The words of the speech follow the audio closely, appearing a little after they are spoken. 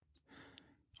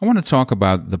I want to talk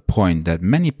about the point that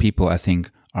many people, I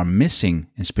think, are missing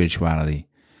in spirituality.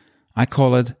 I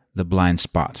call it the blind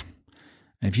spot.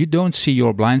 And if you don't see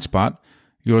your blind spot,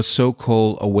 your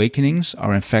so-called awakenings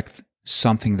are in fact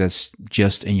something that's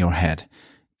just in your head.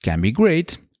 Can be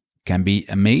great, can be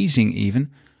amazing even,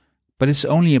 but it's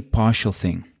only a partial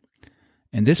thing.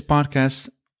 In this podcast,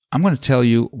 I'm going to tell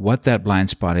you what that blind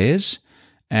spot is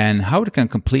and how it can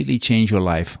completely change your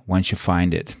life once you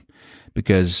find it.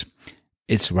 Because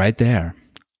it's right there,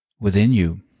 within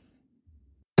you.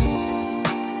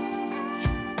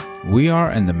 We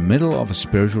are in the middle of a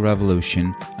spiritual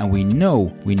revolution and we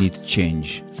know we need to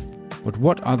change. But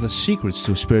what are the secrets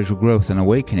to spiritual growth and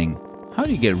awakening? How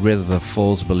do you get rid of the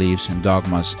false beliefs and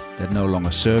dogmas that no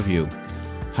longer serve you?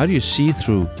 How do you see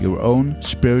through your own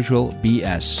spiritual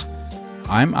BS?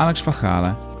 I'm Alex van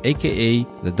Galen, aka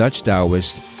the Dutch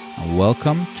Taoist, and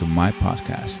welcome to my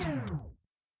podcast.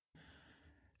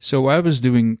 So I was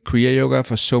doing Kriya Yoga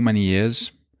for so many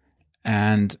years,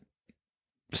 and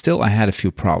still I had a few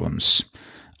problems.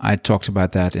 I talked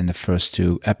about that in the first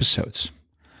 2 episodes.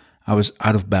 I was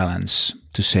out of balance,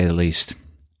 to say the least.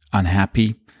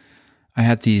 Unhappy. I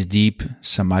had these deep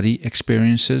samadhi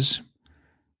experiences.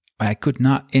 I could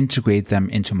not integrate them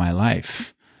into my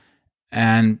life.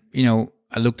 And,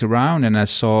 I looked around and I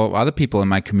saw other people in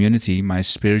my community, my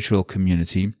spiritual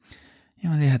community.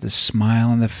 They had the smile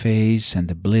on their face and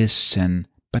the bliss,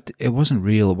 but it wasn't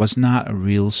real. It was not a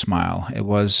real smile. It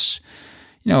was,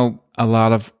 a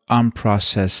lot of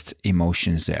unprocessed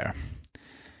emotions there.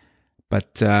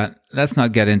 But let's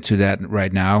not get into that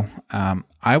right now.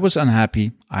 I was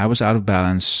unhappy. I was out of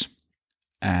balance.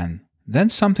 And then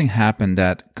something happened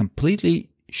that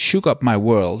completely shook up my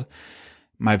world,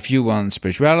 my view on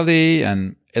spirituality,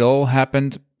 and it all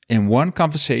happened in one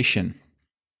conversation.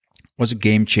 It was a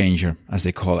game changer, as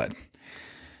they call it.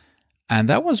 And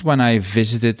that was when I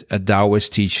visited a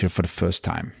Taoist teacher for the first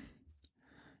time.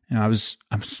 I was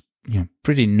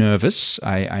pretty nervous.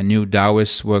 I knew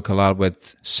Taoists work a lot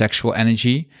with sexual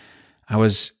energy. I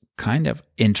was kind of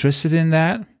interested in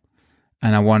that,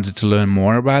 and I wanted to learn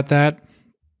more about that.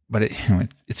 But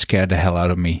it scared the hell out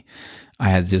of me. I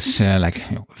had this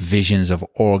visions of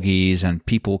orgies and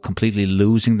people completely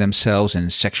losing themselves in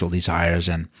sexual desires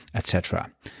and etc.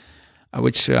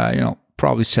 Which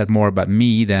probably said more about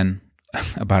me than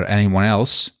about anyone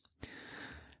else.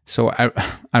 So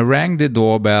I rang the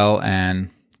doorbell and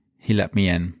he let me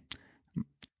in.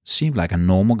 Seemed like a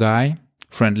normal guy,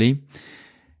 friendly.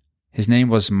 His name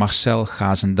was Marcel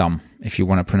Gazendam, if you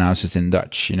want to pronounce it in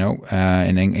Dutch.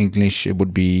 In English it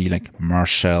would be like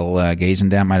Marcel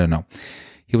Gazendam, I don't know.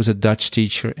 He was a Dutch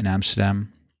teacher in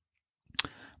Amsterdam.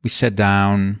 We sat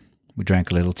down, we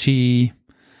drank a little tea,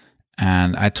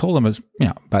 and I told him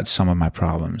about some of my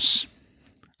problems.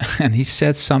 And he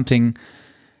said something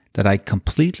that I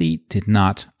completely did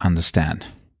not understand.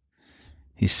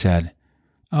 He said,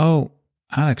 "Oh,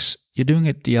 Alex, you're doing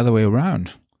it the other way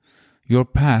around. Your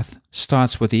path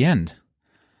starts with the end.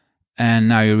 And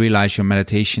now you realize your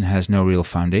meditation has no real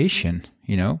foundation,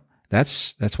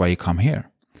 That's why you come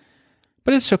here.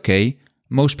 But it's okay.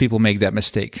 Most people make that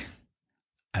mistake."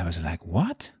 I was like,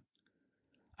 "What?"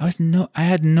 I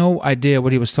had no idea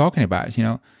what he was talking about,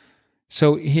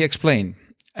 So he explained.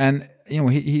 And,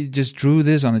 he just drew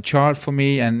this on a chart for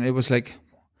me. And it was like,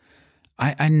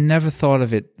 I never thought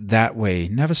of it that way.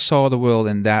 Never saw the world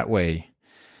in that way.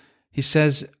 He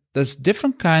says, there's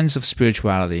different kinds of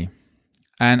spirituality.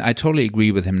 And I totally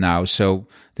agree with him now. So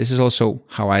this is also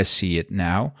how I see it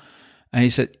now. And he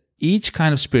said, each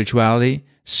kind of spirituality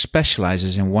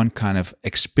specializes in one kind of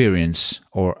experience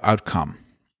or outcome.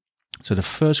 So the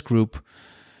first group,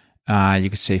 you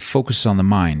could say, focuses on the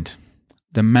mind,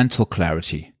 the mental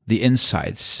clarity, the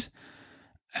insights.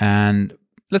 And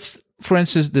for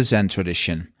instance, the Zen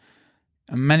tradition.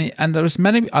 And there's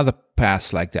many other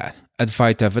paths like that.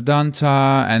 Advaita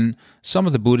Vedanta and some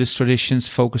of the Buddhist traditions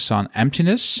focus on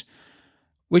emptiness,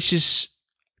 which is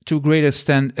to a great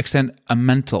extent a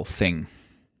mental thing.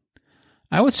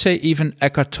 I would say even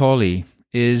Eckhart Tolle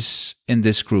is in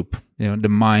this group, the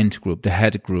mind group, the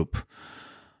head group.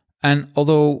 And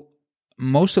although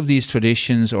most of these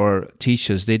traditions or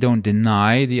teachers, they don't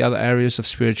deny the other areas of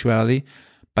spirituality,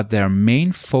 but their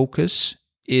main focus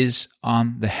is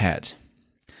on the head.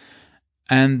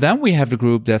 And then we have the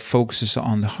group that focuses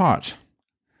on the heart.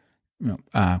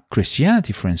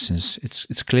 Christianity, for instance,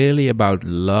 it's clearly about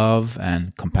love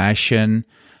and compassion,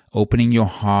 opening your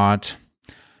heart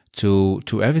to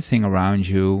everything around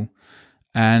you.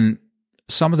 And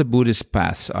some of the Buddhist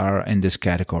paths are in this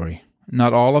category.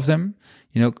 Not all of them,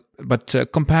 but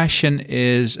compassion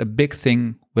is a big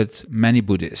thing with many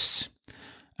Buddhists.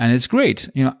 And it's great.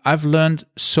 I've learned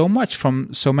so much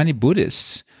from so many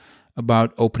Buddhists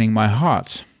about opening my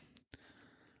heart.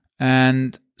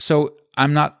 And so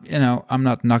I'm not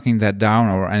knocking that down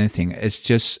or anything. It's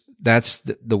just that's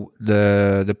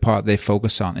the part they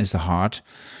focus on is the heart.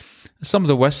 Some of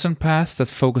the Western paths that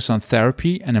focus on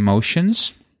therapy and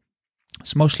emotions,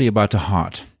 it's mostly about the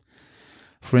heart.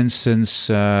 For instance,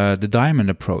 the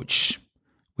Diamond Approach,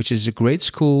 which is a great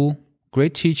school,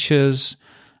 great teachers.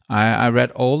 I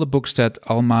read all the books that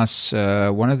Almaas,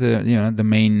 one of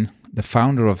the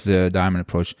founder of the Diamond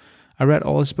Approach, I read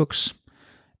all his books.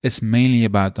 It's mainly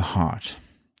about the heart.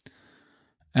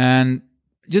 And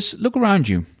just look around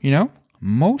you,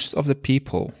 most of the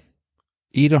people,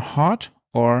 either heart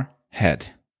or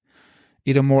head,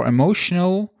 either more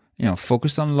emotional,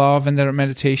 focused on love in their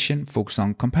meditation, focused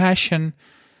on compassion,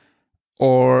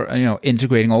 or,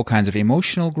 integrating all kinds of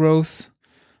emotional growth.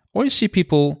 Or you see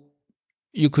people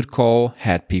you could call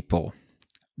head people.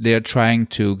 They're trying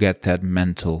to get that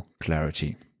mental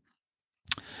clarity.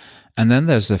 And then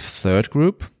there's the third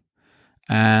group,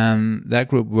 and that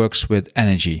group works with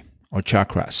energy or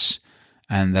chakras.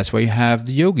 And that's where you have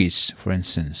the yogis, for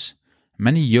instance.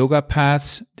 Many yoga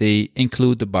paths, they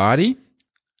include the body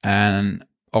and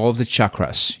all of the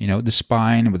chakras, the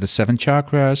spine with the 7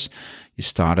 chakras. You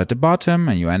start at the bottom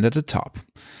and you end at the top.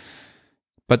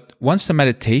 But once the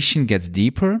meditation gets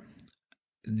deeper,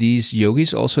 these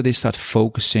yogis also, they start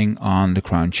focusing on the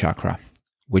crown chakra,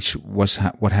 which was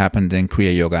what happened in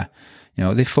Kriya Yoga.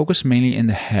 They focus mainly in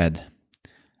the head.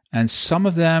 And some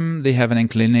of them, they have an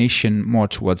inclination more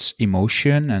towards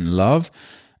emotion and love,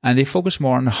 and they focus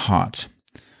more on the heart.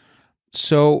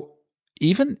 So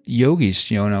even yogis,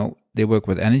 they work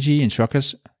with energy and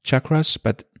chakras,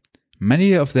 but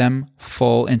many of them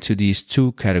fall into these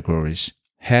 2 categories,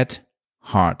 head,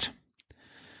 heart.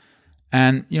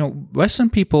 And, Western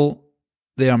people,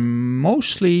 they are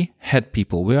mostly head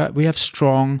people. We have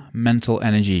strong mental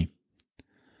energy.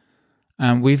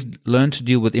 And we've learned to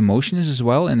deal with emotions as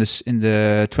well in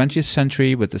the 20th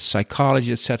century with the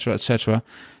psychology, etc., etc.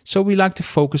 So we like to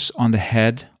focus on the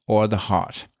head or the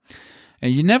heart.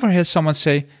 And you never hear someone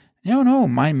say, no,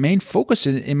 my main focus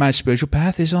in my spiritual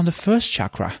path is on the first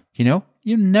chakra. You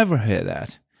never hear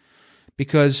that.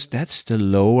 Because that's the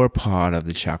lower part of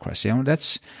the chakras.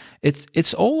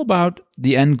 It's all about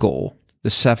the end goal, the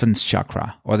 7th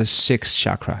chakra or the 6th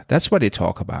chakra. That's what they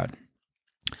talk about.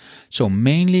 So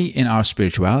mainly in our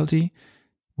spirituality,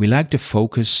 we like to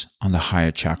focus on the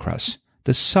higher chakras,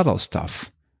 the subtle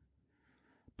stuff.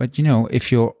 But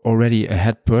if you're already a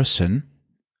head person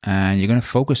and you're going to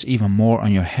focus even more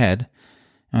on your head,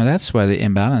 that's where the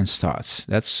imbalance starts.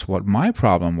 That's what my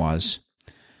problem was.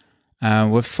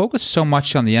 We've focused so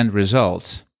much on the end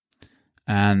result,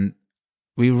 and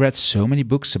we read so many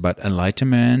books about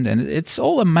enlightenment, and it's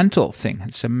all a mental thing.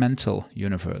 It's a mental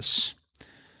universe.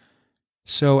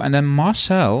 So, and then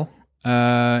Marcel,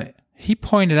 he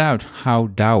pointed out how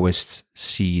Taoists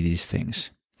see these things.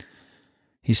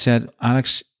 He said,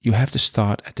 Alex, you have to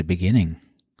start at the beginning.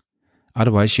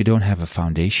 Otherwise, you don't have a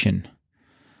foundation.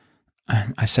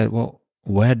 And I said, well,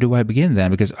 where do I begin then?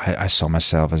 Because I saw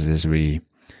myself as this really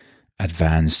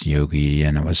advanced yogi,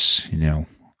 and I was,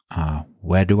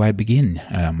 where do I begin,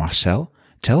 Marcel?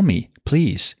 Tell me,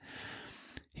 please.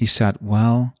 He said,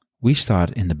 well, we start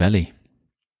in the belly.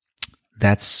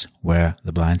 That's where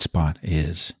the blind spot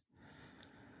is.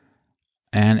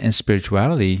 And in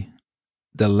spirituality,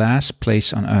 the last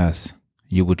place on earth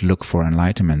you would look for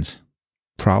enlightenment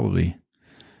probably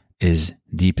is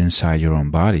deep inside your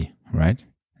own body, right?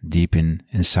 Deep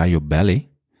inside your belly.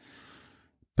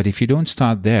 But if you don't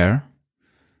start there,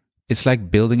 it's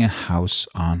like building a house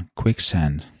on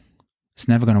quicksand. It's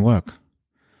never going to work.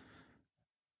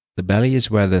 The belly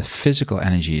is where the physical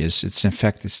energy is. It's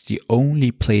the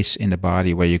only place in the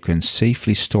body where you can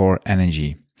safely store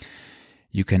energy.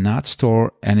 You cannot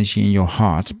store energy in your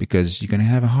heart because you're going to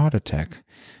have a heart attack.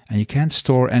 And you can't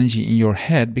store energy in your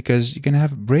head because you're going to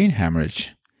have brain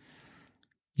hemorrhage.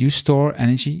 You store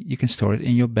energy, you can store it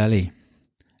in your belly.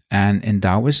 And in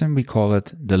Taoism, we call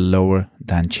it the lower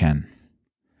Dantian.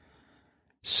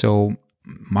 So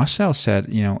Marcel said,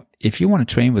 if you want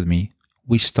to train with me,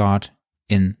 we start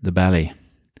in the belly.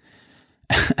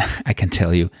 I can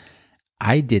tell you,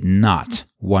 I did not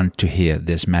want to hear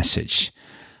this message.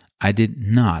 I did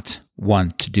not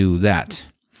want to do that.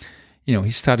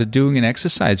 He started doing an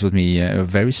exercise with me,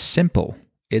 very simple.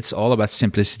 It's all about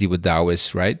simplicity with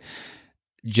Taoists, right?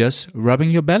 Just rubbing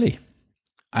your belly.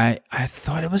 I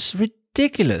thought it was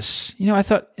ridiculous. I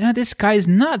thought, this guy is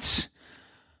nuts.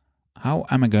 How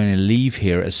am I going to leave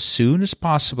here as soon as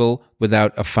possible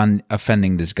without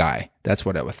offending this guy? That's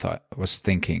what I was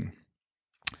thinking.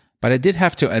 But I did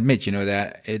have to admit,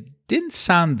 that it didn't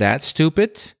sound that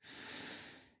stupid,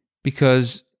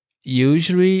 because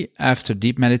usually after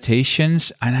deep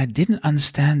meditations, and I didn't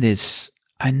understand this,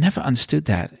 I never understood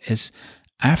that, is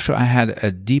after I had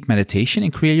a deep meditation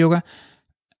in Kriya Yoga,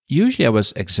 usually I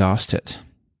was exhausted.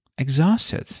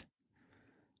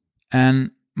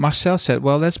 And Marcel said,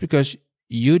 well, that's because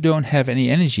you don't have any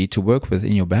energy to work with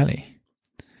in your belly.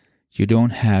 You don't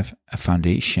have a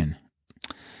foundation.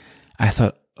 I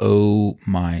thought, oh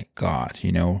my God,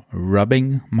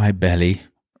 rubbing my belly.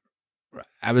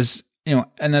 I was,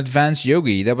 an advanced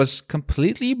yogi that was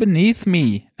completely beneath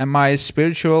me and my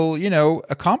spiritual,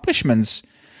 accomplishments.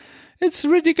 It's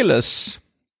ridiculous.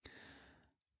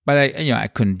 But I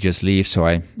couldn't just leave, so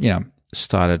I,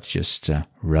 started just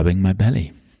rubbing my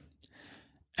belly.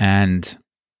 And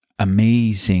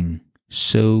amazing,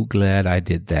 so glad I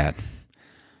did that,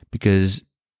 because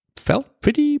felt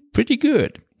pretty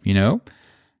good, It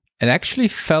actually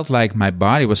felt like my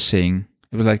body was saying,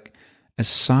 it was like a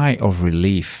sigh of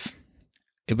relief.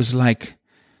 It was like,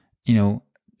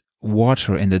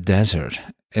 water in the desert.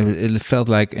 It felt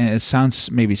like, and it sounds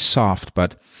maybe soft,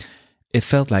 but it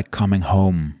felt like coming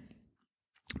home.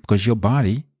 Because your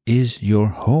body is your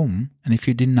home. And if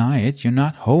you deny it, you're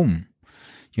not home.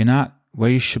 You're not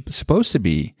where you're supposed to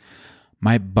be.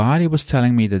 My body was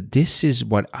telling me that this is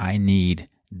what I need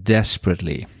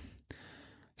desperately.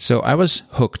 So I was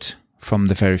hooked from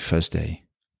the very first day.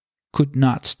 Could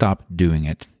not stop doing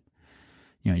it.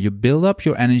 You build up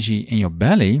your energy in your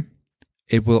belly,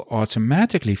 it will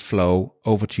automatically flow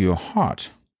over to your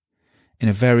heart in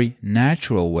a very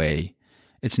natural way.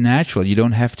 It's natural. You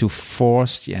don't have to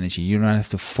force the energy. You don't have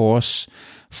to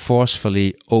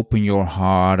forcefully open your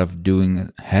heart of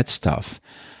doing head stuff.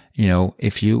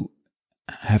 If you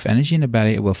have energy in the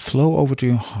belly, it will flow over to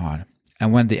your heart.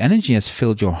 And when the energy has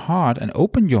filled your heart and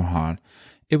opened your heart,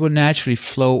 it will naturally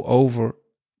flow over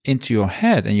into your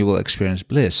head and you will experience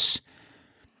bliss.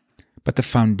 But the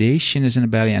foundation is in the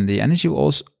belly, and the energy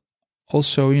will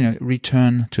also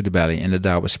return to the belly in the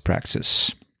Taoist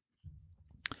practice.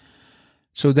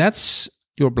 So that's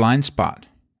your blind spot.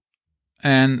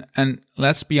 And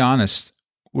let's be honest,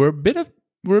 we're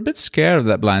a bit scared of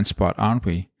that blind spot, aren't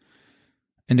we?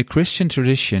 In the Christian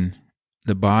tradition,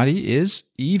 the body is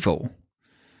evil.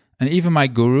 And even my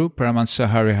guru, Paramahansa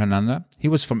Hariharananda, he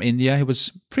was from India. He was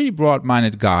a pretty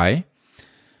broad-minded guy.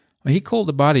 He called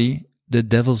the body the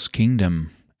devil's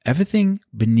kingdom. Everything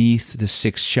beneath the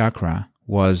sixth chakra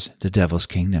was the devil's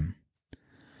kingdom.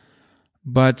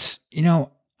 But,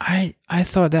 I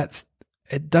thought that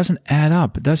it doesn't add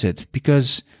up, does it?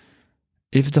 Because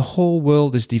if the whole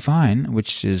world is divine,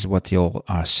 which is what they all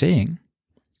are saying,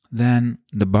 then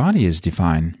the body is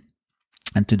divine.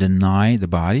 And to deny the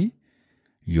body,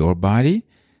 your body,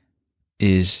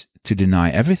 is to deny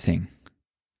everything.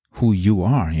 Who you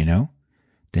are,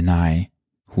 Deny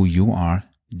who you are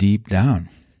deep down.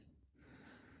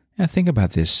 Yeah, think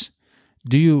about this.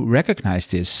 Do you recognize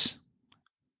this?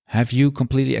 Have you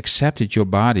completely accepted your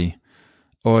body?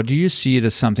 Or do you see it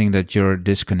as something that you're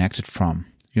disconnected from?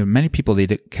 Many people, they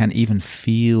can't even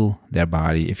feel their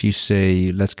body. If you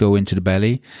say, let's go into the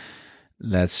belly,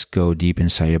 let's go deep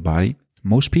inside your body,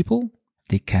 most people,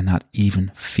 they cannot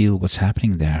even feel what's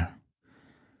happening there.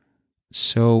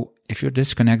 So if you're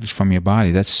disconnected from your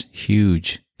body, that's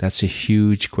huge. That's a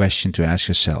huge question to ask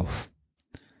yourself.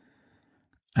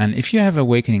 And if you have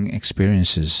awakening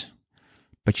experiences,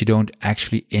 but you don't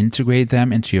actually integrate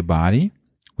them into your body,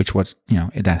 which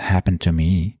that happened to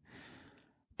me,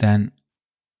 then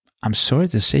I'm sorry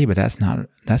to say, but that's not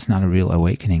a real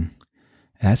awakening.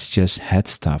 That's just head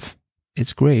stuff.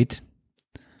 It's great.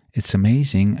 It's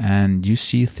amazing, and you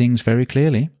see things very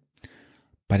clearly,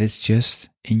 but it's just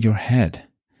in your head.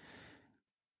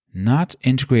 Not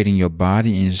integrating your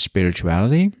body into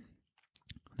spirituality,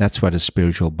 that's where the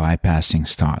spiritual bypassing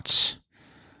starts.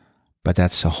 But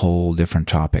that's a whole different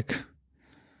topic.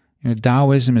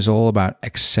 Taoism is all about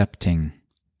accepting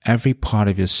every part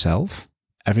of yourself,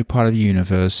 every part of the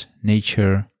universe,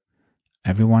 nature,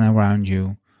 everyone around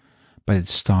you, but it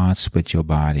starts with your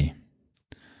body.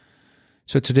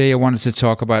 So today I wanted to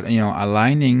talk about,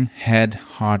 aligning head,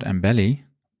 heart, and belly,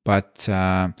 but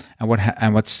and what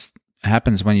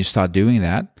happens when you start doing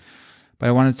that. But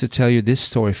I wanted to tell you this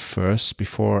story first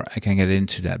before I can get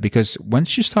into that, because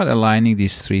once you start aligning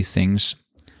these three things,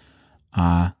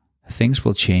 things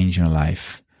will change in your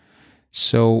life.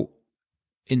 So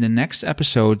in the next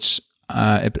episode,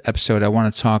 I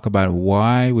want to talk about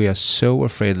why we are so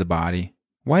afraid of the body.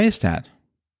 Why is that?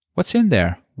 What's in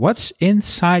there? What's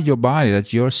inside your body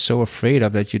that you're so afraid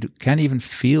of that you can't even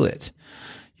feel it?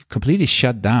 You completely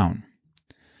shut down.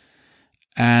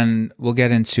 And we'll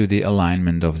get into the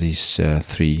alignment of these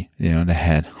three, the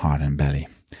head, heart, and belly.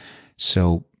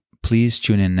 So please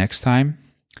tune in next time.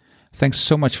 Thanks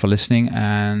so much for listening,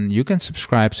 and you can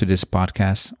subscribe to this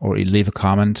podcast or leave a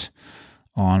comment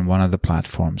on one of the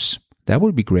platforms. That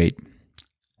would be great.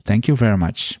 Thank you very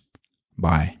much.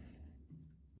 Bye.